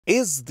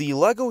Is the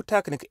LEGO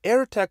Technic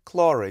Air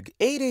Clorig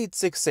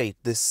 8868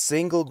 the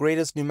single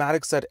greatest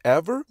pneumatic set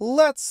ever?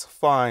 Let's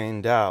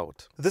find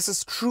out. This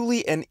is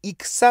truly an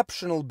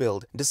exceptional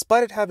build.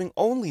 Despite it having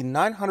only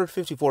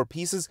 954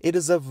 pieces, it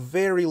is a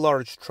very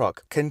large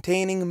truck,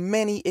 containing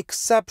many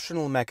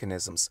exceptional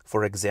mechanisms.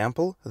 For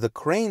example, the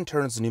crane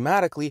turns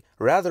pneumatically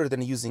rather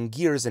than using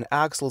gears and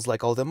axles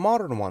like all the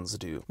modern ones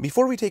do.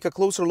 Before we take a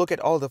closer look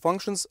at all the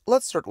functions,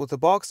 let's start with the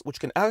box,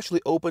 which can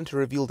actually open to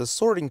reveal the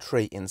sorting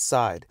tray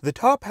inside. The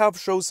top half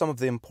shows some of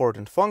the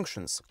important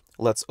functions.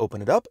 Let's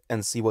open it up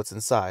and see what's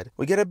inside.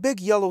 We get a big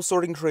yellow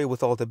sorting tray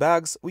with all the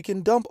bags. We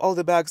can dump all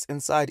the bags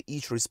inside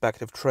each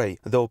respective tray,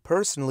 though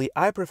personally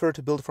I prefer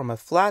to build from a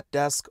flat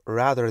desk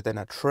rather than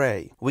a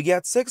tray. We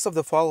get 6 of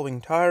the following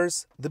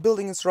tires, the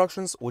building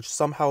instructions, which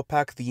somehow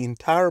pack the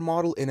entire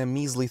model in a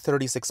measly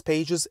 36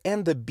 pages,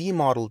 and the B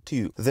model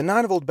too. The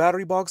 9-volt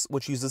battery box,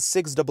 which uses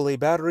 6 AA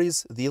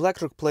batteries, the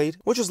electric plate,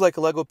 which is like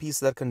a Lego piece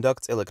that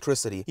conducts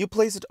electricity. You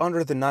place it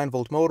under the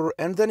 9-volt motor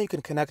and then you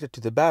can connect it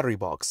to the battery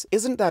box.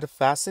 Isn't that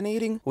fascinating?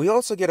 We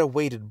also get a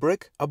weighted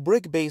brick, a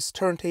brick-based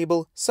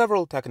turntable,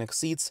 several Technic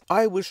seats.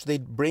 I wish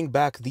they'd bring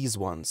back these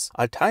ones.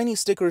 A tiny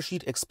sticker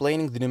sheet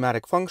explaining the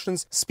pneumatic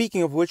functions,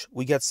 speaking of which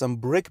we get some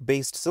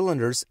brick-based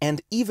cylinders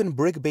and even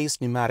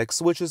brick-based pneumatic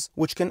switches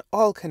which can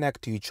all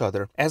connect to each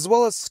other, as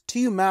well as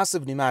 2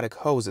 massive pneumatic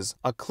hoses,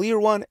 a clear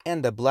one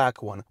and a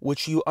black one,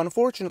 which you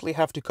unfortunately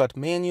have to cut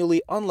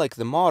manually unlike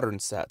the modern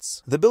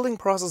sets. The building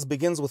process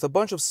begins with a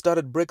bunch of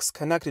studded bricks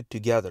connected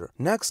together.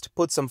 Next,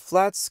 put some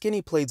flat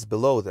skinny plates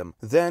below them.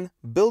 Then,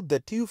 build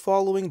the 2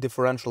 following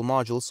differential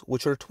modules,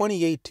 which are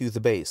 28 to the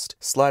base.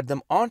 Slide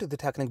them onto the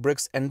Technic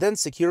bricks and then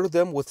secure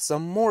them with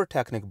some more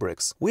Technic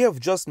bricks. We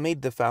have just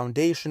made the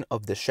foundation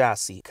of the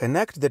chassis.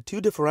 Connect the 2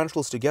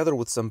 differentials together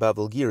with some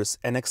bevel gears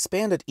and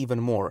expand it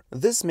even more.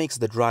 This makes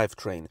the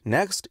drivetrain.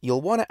 Next,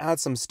 you'll want to add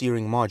some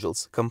steering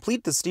modules.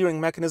 Complete the steering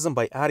mechanism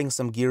by adding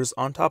some gears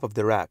on top of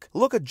the rack.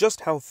 Look at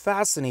just how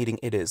fascinating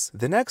it is.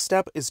 The next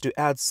step is to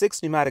add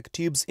 6 pneumatic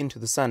tubes into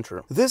the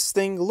center. This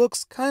thing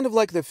looks kind of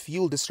like the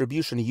fuel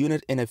distribution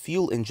unit in a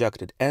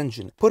fuel-injected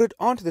engine. Put it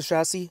onto the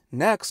chassis.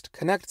 Next,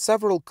 connect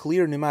several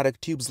clear pneumatic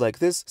tubes like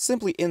this.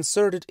 Simply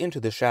insert it into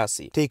the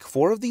chassis. Take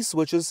 4 of these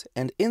switches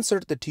and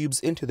insert the tubes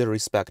into their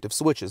respective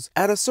switches.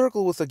 Add a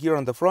circle with a gear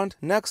on the front.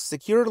 Next,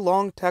 secure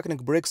long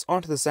Technic bricks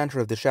onto the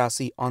center of the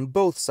chassis on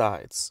both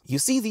sides. You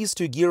see these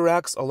 2 gear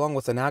racks along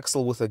with an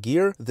axle with a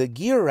gear? The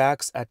gear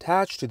racks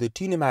attach to the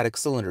 2 pneumatic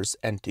cylinders,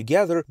 and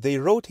together they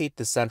rotate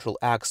the central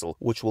axle,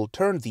 which will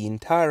turn the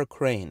entire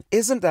crane.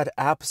 Isn't that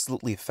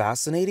absolutely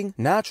fascinating?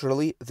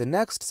 Naturally, the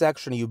next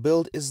section you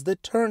build is the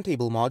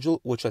turntable module,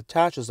 which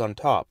attaches on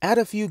top. Add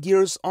a few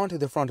gears onto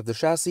the front of the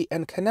chassis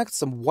and connect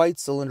some white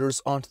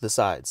cylinders onto the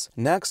sides.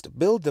 Next,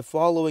 build the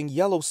following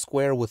yellow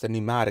square with a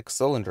pneumatic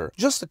cylinder.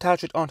 Just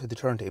attach it onto the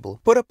turntable.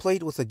 Put a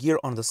plate with a gear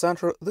on the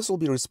center. This will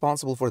be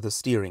responsible for the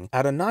steering.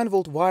 Add a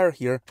 9-volt wire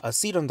here, a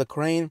seat on the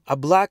crane, a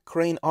black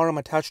crane arm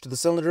attached to the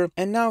cylinder,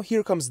 and now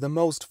here comes the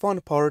most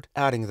fun part,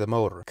 adding the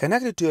motor.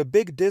 Connect it to a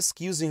big disc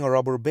using a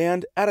rubber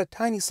band. Add a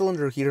tiny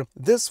cylinder here.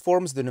 This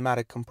forms the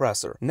pneumatic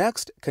compressor.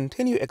 Next,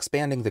 continue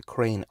expanding the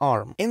crane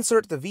arm.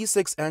 Insert the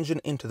V6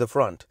 engine into the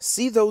front.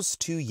 See those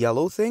 2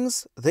 yellow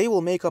things? They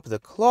will make up the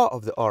claw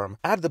of the arm.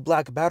 Add the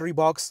black battery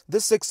box, the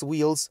 6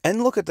 wheels,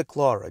 and look at the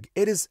Clorig.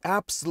 It is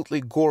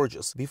absolutely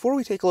gorgeous. Before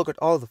we take a look at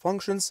all the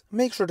functions,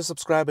 make sure to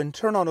subscribe and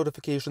turn on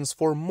notifications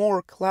for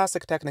more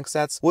classic Technic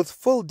sets with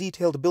full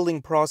detailed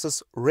building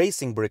process,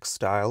 racing brick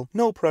style.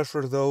 No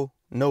pressure though.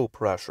 No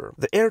pressure.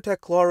 The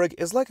AirTech Clorig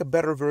is like a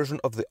better version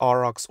of the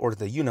Aurochs or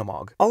the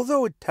Unimog.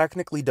 Although it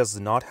technically does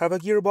not have a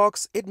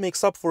gearbox, it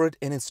makes up for it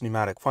in its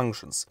pneumatic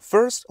functions.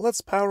 First,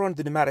 let's power on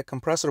the pneumatic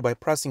compressor by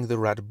pressing the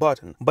red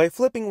button. By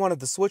flipping one of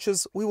the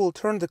switches, we will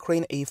turn the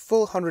crane a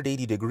full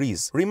 180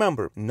 degrees.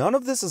 Remember, none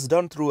of this is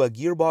done through a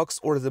gearbox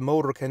or the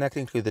motor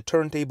connecting to the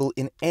turntable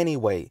in any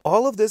way.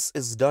 All of this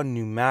is done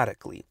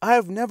pneumatically. I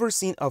have never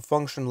seen a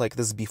function like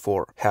this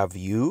before. Have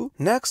you?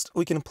 Next,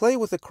 we can play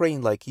with the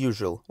crane like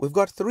usual. We've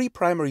got 3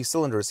 primary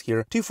cylinders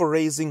here, 2 for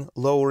raising,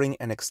 lowering,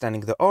 and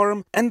extending the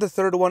arm, and the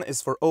third one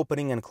is for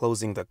opening and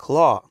closing the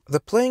claw. The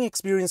playing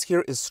experience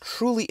here is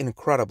truly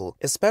incredible,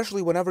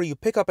 especially whenever you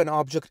pick up an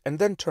object and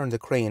then turn the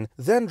crane,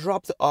 then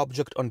drop the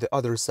object on the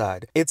other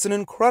side. It's an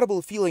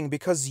incredible feeling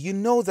because you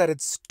know that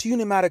it's 2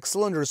 pneumatic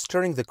cylinders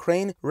turning the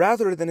crane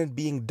rather than it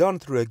being done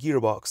through a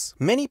gearbox.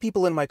 Many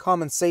people in my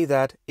comments say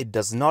that it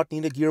does not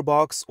need a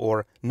gearbox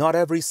or not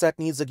every set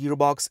needs a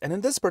gearbox, and in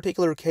this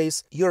particular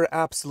case, you're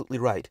absolutely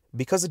right,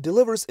 because it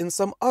delivers in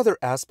some other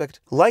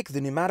aspect, like the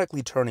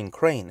pneumatically turning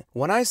crane.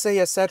 When I say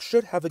a set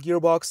should have a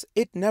gearbox,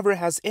 it never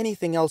has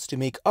anything else to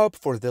make up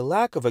for the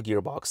lack of a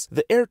gearbox.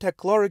 The AirTech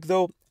Clorig,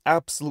 though,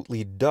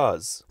 absolutely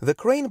does. The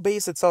crane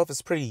base itself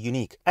is pretty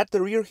unique. At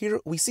the rear here,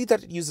 we see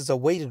that it uses a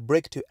weighted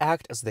brick to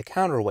act as the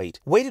counterweight.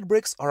 Weighted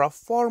bricks are a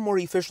far more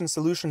efficient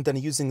solution than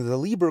using the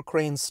Liebherr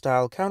crane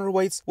style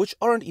counterweights, which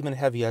aren't even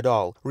heavy at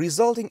all,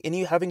 resulting in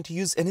you having to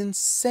use an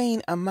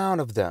insane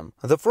amount of them.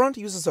 The front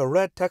uses a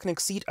red Technic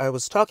seat I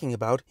was talking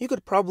about. You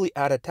could probably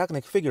add a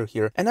Technic figure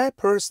here, and I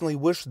personally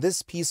wish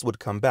this piece would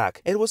come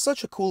back. It was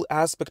such a cool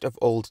aspect of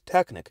old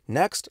Technic.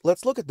 Next,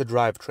 let's look at the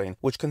drivetrain,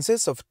 which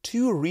consists of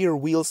two rear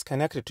wheels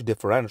connected to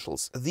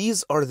differentials.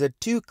 These are the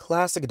two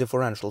classic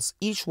differentials,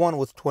 each one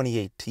with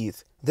 28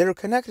 teeth. They're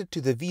connected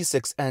to the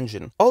V6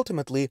 engine.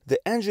 Ultimately, the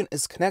engine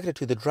is connected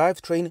to the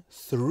drivetrain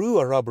through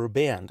a rubber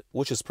band,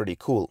 which is pretty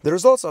cool.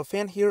 There's also a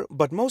fan here,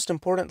 but most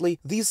importantly,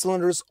 these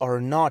cylinders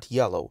are not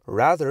yellow.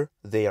 Rather,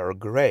 they are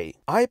gray.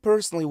 I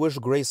personally wish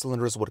gray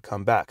cylinders would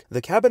come back.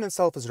 The cabin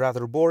itself is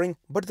rather boring,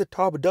 but the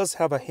top does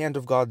have a hand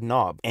of God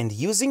knob, and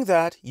using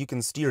that, you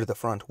can steer the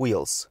front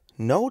wheels.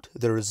 Note,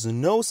 there is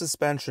no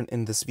suspension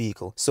in this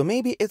vehicle, so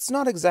maybe it's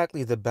not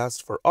exactly the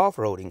best for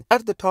off-roading.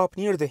 At the top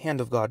near the hand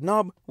of God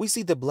knob, we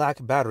see the black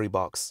battery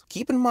box.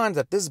 Keep in mind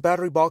that this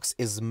battery box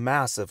is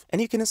massive,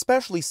 and you can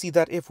especially see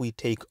that if we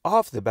take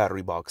off the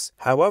battery box.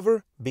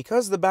 However,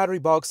 because the battery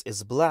box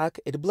is black,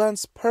 it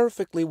blends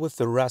perfectly with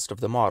the rest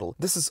of the model.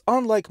 This is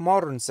unlike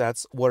modern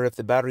sets, where if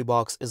the battery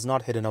box is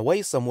not hidden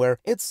away somewhere,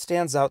 it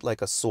stands out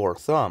like a sore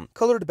thumb.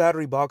 Colored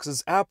battery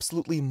boxes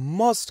absolutely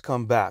must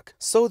come back,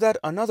 so that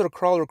another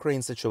crawler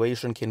crane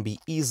situation can be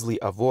easily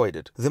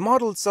avoided. The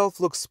model itself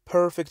looks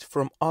perfect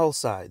from all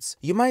sides.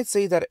 You might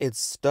say that it's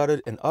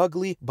studded and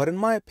ugly, but in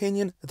my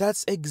opinion,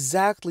 that's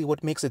exactly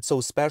what makes it so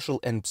special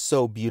and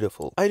so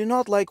beautiful. I do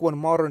not like when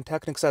modern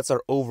Technic sets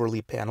are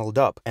overly paneled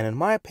up, and in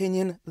my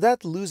opinion,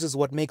 that loses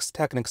what makes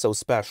Technic so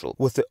special.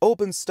 With the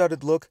open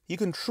studded look, you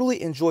can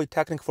truly enjoy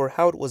Technic for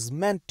how it was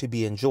meant to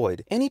be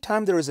enjoyed.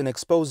 Anytime there is an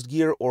exposed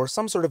gear or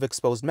some sort of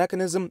exposed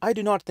mechanism, I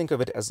do not think of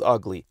it as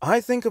ugly.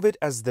 I think of it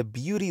as the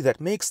beauty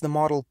that makes the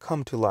model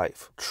come to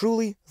life.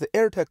 Truly, the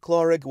AirTech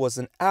Clawrig was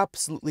an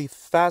absolutely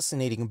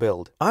fascinating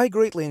build. I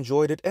greatly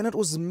enjoyed it, and it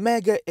was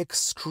mega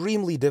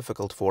extremely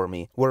difficult for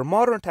me. Where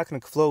modern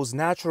Technic flows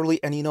naturally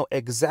and you know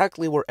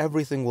exactly where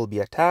everything will be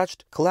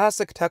attached,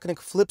 classic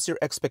Technic flips your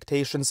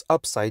expectations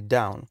upside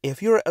down.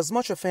 If you're as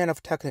much a fan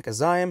of Technic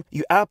as I am,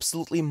 you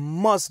absolutely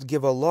must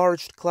give a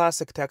large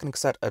classic Technic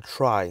set a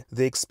try.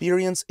 The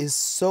experience is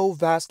so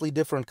vastly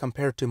different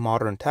compared to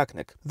modern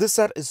Technic. This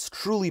set is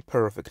truly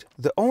perfect.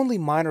 The only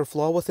minor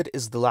flaw with it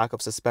is the lack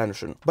of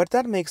suspension, but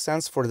that makes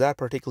sense for that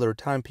particular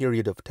time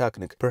period of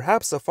Technic.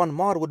 Perhaps a fun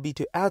mod would be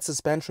to add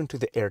suspension to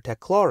the AirTech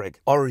Clawrig.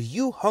 Are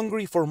you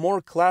hungry for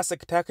more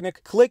classic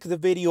Technic? Click the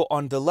video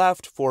on the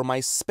left for my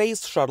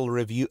space shuttle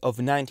review of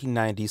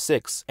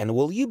 1996. And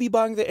will you be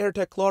buying the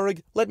AirTech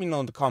Clawrig? Let me know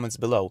in the comments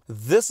below.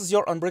 This is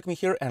your Unbrick Me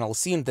here, and I'll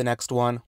see you in the next one.